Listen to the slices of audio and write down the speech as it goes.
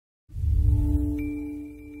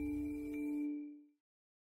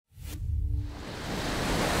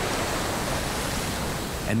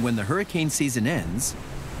And when the hurricane season ends,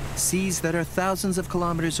 seas that are thousands of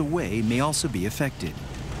kilometers away may also be affected.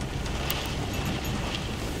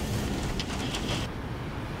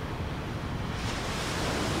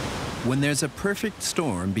 When there's a perfect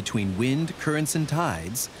storm between wind, currents, and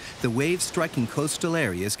tides, the waves striking coastal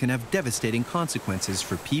areas can have devastating consequences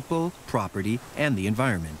for people, property, and the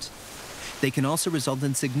environment. They can also result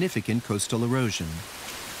in significant coastal erosion.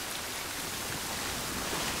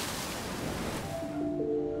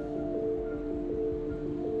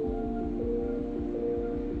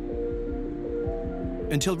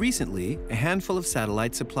 Until recently, a handful of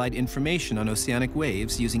satellites supplied information on oceanic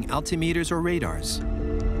waves using altimeters or radars.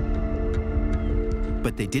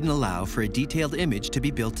 But they didn't allow for a detailed image to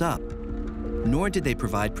be built up, nor did they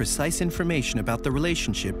provide precise information about the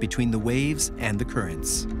relationship between the waves and the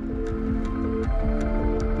currents.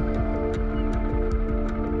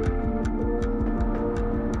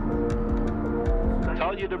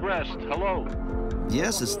 Talia to Brest, hello.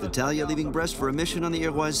 Yes, it's the Talia leaving Brest for a mission on the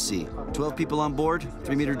Icelandic Sea. 12 people on board,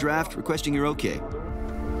 3-meter draft, requesting you're okay.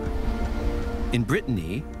 In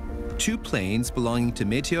Brittany, 2 planes belonging to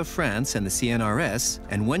Météo France and the CNRS,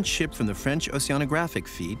 and 1 ship from the French oceanographic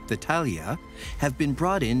fleet, the Thalia, have been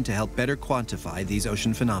brought in to help better quantify these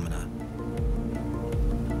ocean phenomena.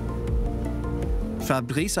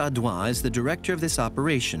 Fabrice Ardouin is the director of this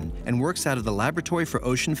operation and works out of the Laboratory for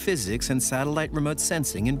Ocean Physics and Satellite Remote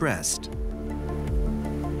Sensing in Brest.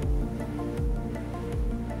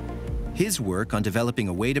 His work on developing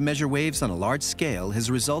a way to measure waves on a large scale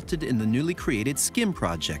has resulted in the newly created SKIM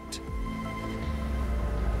project.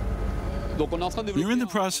 We're in the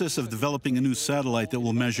process of developing a new satellite that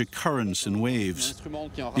will measure currents and waves.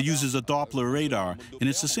 It uses a Doppler radar, and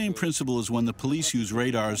it's the same principle as when the police use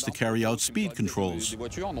radars to carry out speed controls.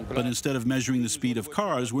 But instead of measuring the speed of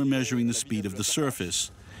cars, we're measuring the speed of the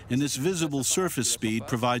surface. And this visible surface speed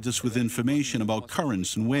provides us with information about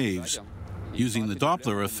currents and waves. Using the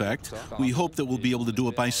Doppler effect, we hope that we'll be able to do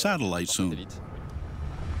it by satellite soon.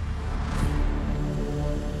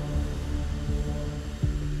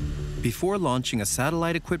 Before launching a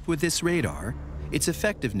satellite equipped with this radar, its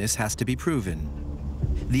effectiveness has to be proven.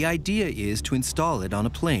 The idea is to install it on a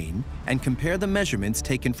plane and compare the measurements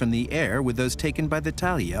taken from the air with those taken by the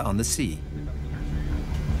Thalia on the sea.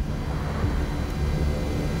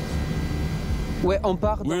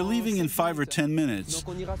 We're leaving in 5 or 10 minutes.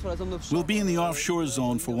 We'll be in the offshore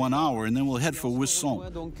zone for 1 hour, and then we'll head for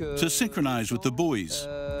Wissant to synchronize with the buoys.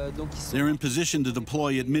 They're in position to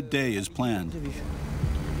deploy at midday as planned.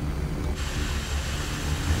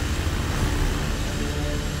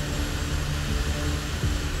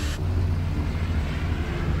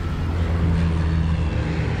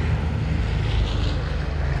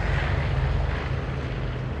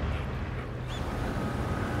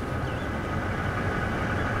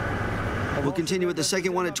 We'll continue with the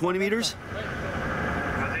second one at 20 meters.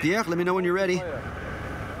 Pierre, let me know when you're ready.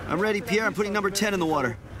 I'm ready, Pierre. I'm putting number 10 in the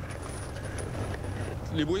water.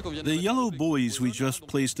 The yellow buoys we just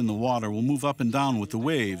placed in the water will move up and down with the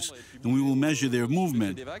waves, and we will measure their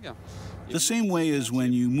movement. The same way as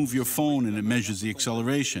when you move your phone and it measures the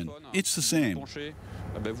acceleration. It's the same.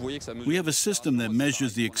 We have a system that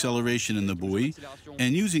measures the acceleration in the buoy,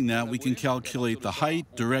 and using that we can calculate the height,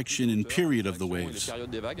 direction, and period of the waves.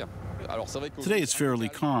 Today it's fairly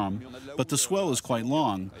calm, but the swell is quite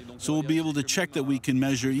long, so we'll be able to check that we can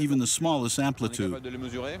measure even the smallest amplitude.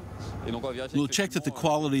 We'll check that the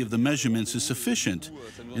quality of the measurements is sufficient,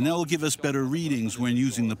 and that will give us better readings when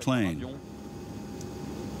using the plane.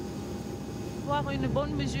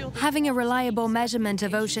 Having a reliable measurement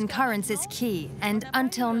of ocean currents is key, and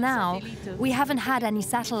until now, we haven't had any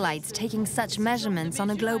satellites taking such measurements on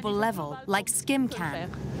a global level, like SKIM can.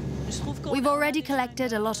 We've already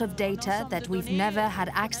collected a lot of data that we've never had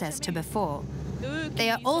access to before. They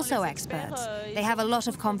are also experts. They have a lot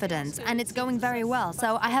of confidence, and it's going very well,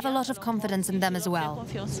 so I have a lot of confidence in them as well.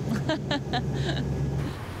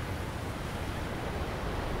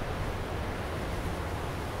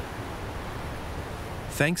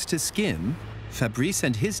 Thanks to SKIM, Fabrice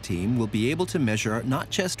and his team will be able to measure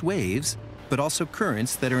not just waves, but also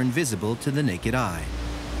currents that are invisible to the naked eye.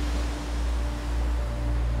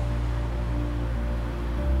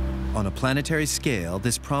 On a planetary scale,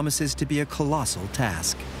 this promises to be a colossal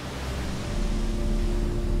task.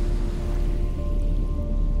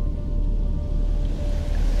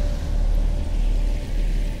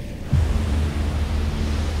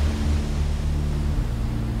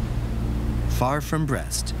 Far from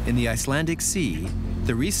Brest, in the Icelandic Sea,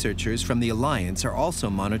 the researchers from the Alliance are also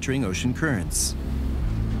monitoring ocean currents.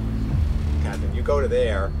 happen. You go to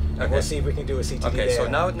there, and we'll see if we can do a CTD Okay, there. so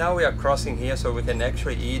now we are crossing here, so we can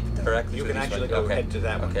actually eat directly You to can this actually one. go head to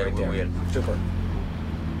that one Okay, right we there. will. Super.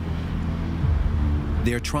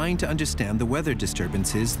 They are trying to understand the weather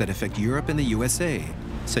disturbances that affect Europe and the USA,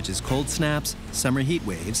 such as cold snaps, summer heat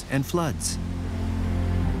waves, and floods.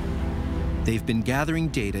 They've been gathering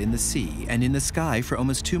data in the sea and in the sky for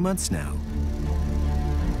almost 2 months now.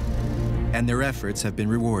 And their efforts have been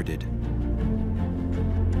rewarded.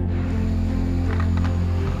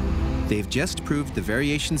 They've just proved the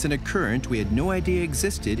variations in a current we had no idea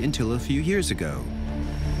existed until a few years ago.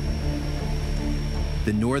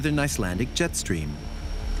 The Northern Icelandic Jet stream.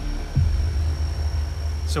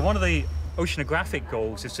 So one of the oceanographic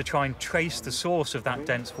goals is to try and trace the source of that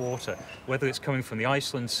dense water, whether it's coming from the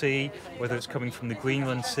Icelandic Sea, whether it's coming from the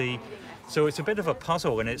Greenland Sea. So it's a bit of a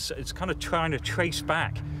puzzle, and it's kind of trying to trace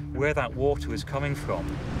back where that water is coming from.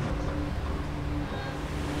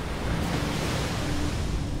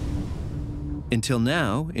 Until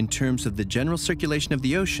now, in terms of the general circulation of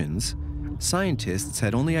the oceans, scientists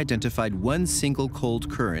had only identified one single cold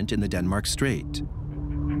current in the Denmark Strait,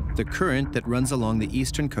 the current that runs along the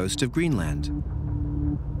eastern coast of Greenland.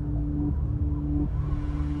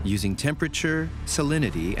 Using temperature,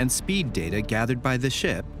 salinity, and speed data gathered by the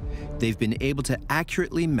ship, they've been able to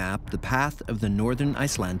accurately map the path of the Northern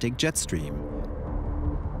Icelandic Jet stream,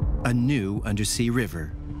 a new undersea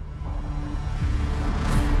river.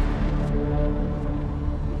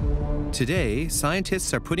 Today,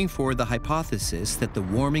 scientists are putting forward the hypothesis that the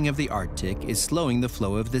warming of the Arctic is slowing the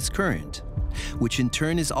flow of this current, which in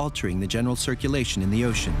turn is altering the general circulation in the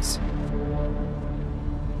oceans.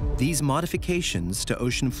 These modifications to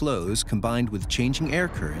ocean flows combined with changing air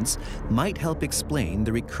currents might help explain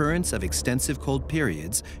the recurrence of extensive cold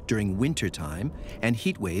periods during wintertime and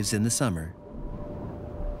heat waves in the summer.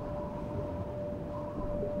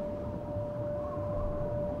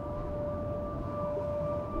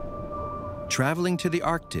 Traveling to the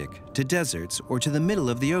Arctic, to deserts, or to the middle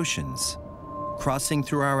of the oceans. Crossing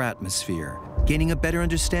through our atmosphere, gaining a better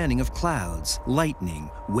understanding of clouds,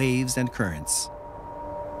 lightning, waves, and currents.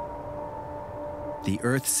 The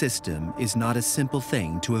Earth system is not a simple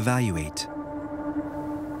thing to evaluate.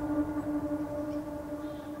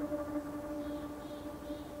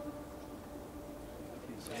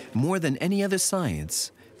 More than any other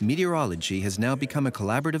science, meteorology has now become a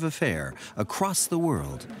collaborative affair across the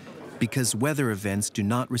world, because weather events do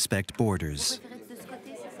not respect borders.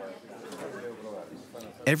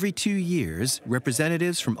 Every 2 years,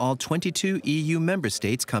 representatives from all 22 EU member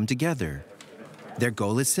states come together. Their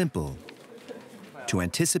goal is simple: to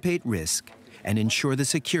anticipate risk and ensure the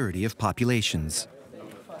security of populations.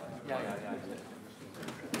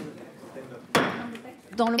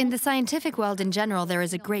 In the scientific world in general, there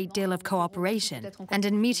is a great deal of cooperation, and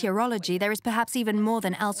in meteorology, there is perhaps even more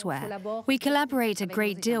than elsewhere. We collaborate a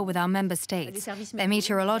great deal with our member states, their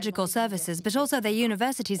meteorological services, but also their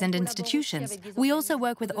universities and institutions. We also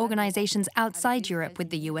work with organizations outside Europe,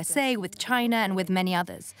 with the USA, with China, and with many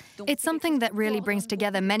others. It's something that really brings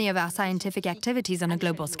together many of our scientific activities on a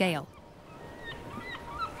global scale.